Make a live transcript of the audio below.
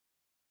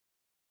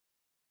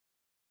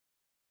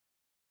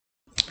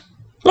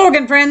Hello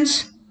again,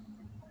 friends.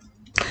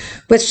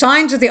 With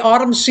signs of the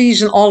autumn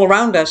season all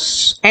around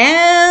us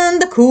and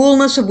the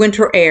coolness of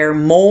winter air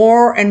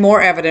more and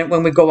more evident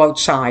when we go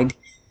outside,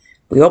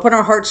 we open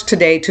our hearts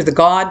today to the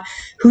God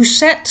who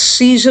set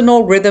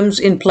seasonal rhythms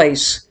in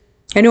place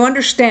and who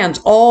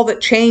understands all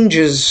that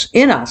changes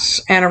in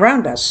us and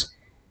around us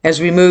as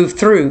we move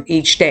through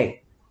each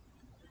day.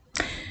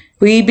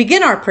 We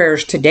begin our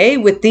prayers today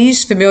with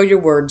these familiar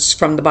words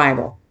from the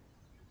Bible.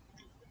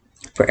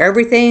 For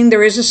everything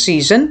there is a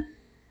season,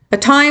 a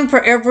time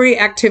for every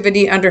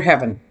activity under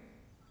heaven,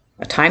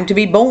 a time to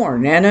be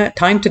born and a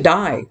time to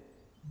die,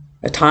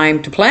 a time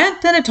to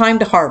plant and a time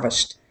to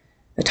harvest,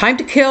 a time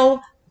to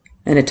kill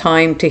and a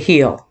time to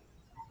heal,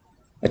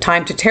 a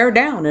time to tear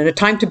down and a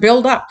time to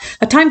build up,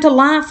 a time to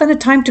laugh and a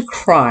time to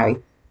cry,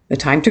 a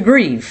time to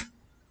grieve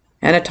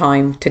and a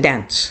time to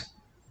dance,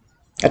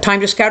 a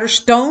time to scatter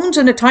stones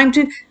and a time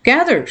to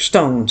gather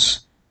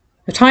stones,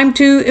 a time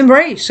to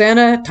embrace and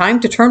a time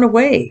to turn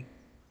away,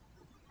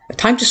 a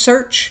time to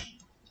search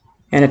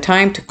and a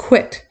time to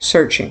quit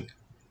searching,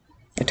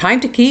 a time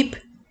to keep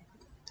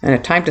and a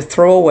time to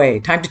throw away,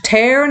 time to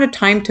tear and a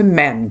time to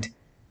mend,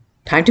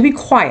 time to be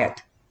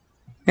quiet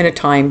and a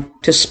time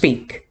to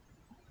speak,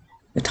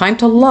 a time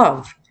to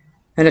love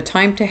and a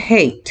time to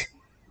hate,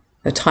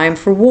 a time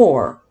for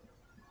war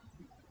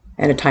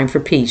and a time for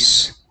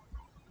peace.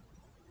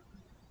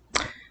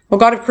 O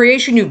God of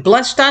creation, you've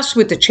blessed us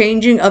with the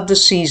changing of the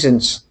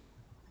seasons.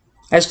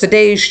 As the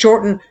days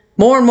shorten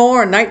more and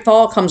more and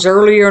nightfall comes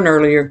earlier and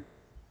earlier,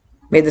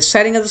 may the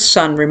setting of the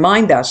sun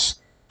remind us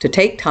to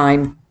take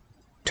time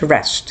to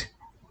rest.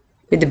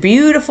 May the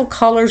beautiful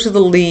colors of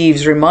the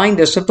leaves remind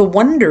us of the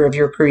wonder of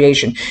your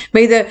creation.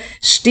 May the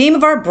steam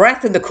of our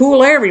breath and the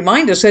cool air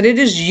remind us that it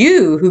is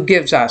you who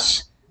gives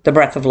us the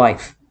breath of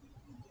life.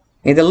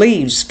 May the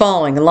leaves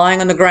falling and lying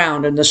on the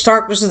ground and the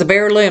starkness of the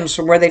bare limbs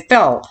from where they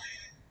fell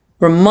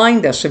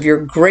remind us of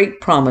your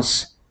great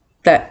promise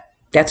that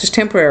death is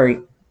temporary,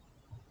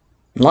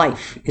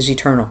 life is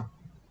eternal.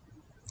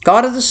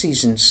 God of the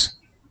seasons,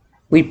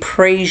 we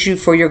praise you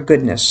for your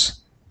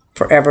goodness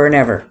forever and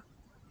ever.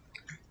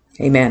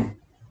 Amen.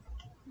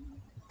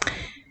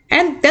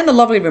 And then the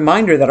lovely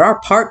reminder that our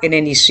part in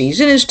any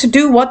season is to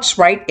do what's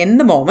right in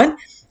the moment,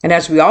 and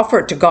as we offer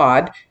it to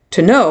God,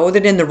 to know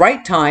that in the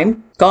right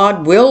time,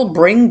 God will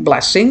bring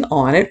blessing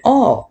on it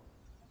all.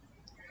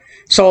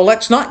 So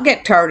let's not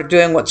get tired of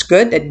doing what's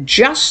good. At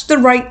just the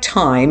right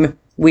time,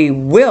 we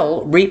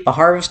will reap a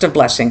harvest of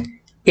blessing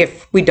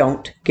if we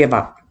don't give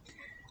up.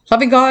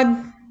 Loving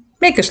God,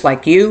 make us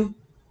like you.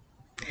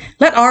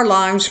 Let our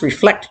lives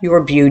reflect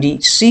your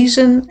beauty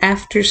season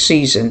after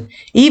season,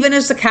 even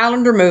as the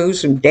calendar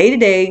moves from day to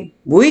day,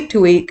 week to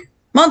week,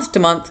 month to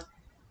month,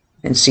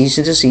 and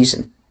season to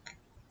season.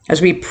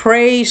 As we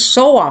pray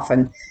so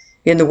often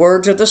in the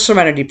words of the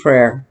Serenity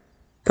Prayer,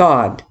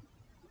 God,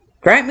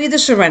 grant me the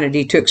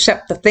serenity to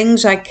accept the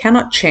things I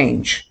cannot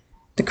change,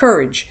 the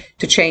courage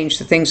to change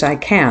the things I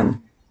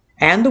can,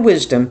 and the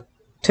wisdom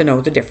to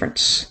know the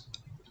difference.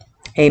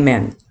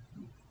 Amen.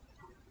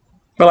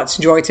 Well, let's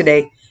enjoy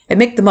today and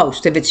make the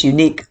most of its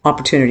unique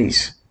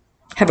opportunities.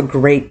 Have a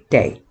great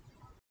day.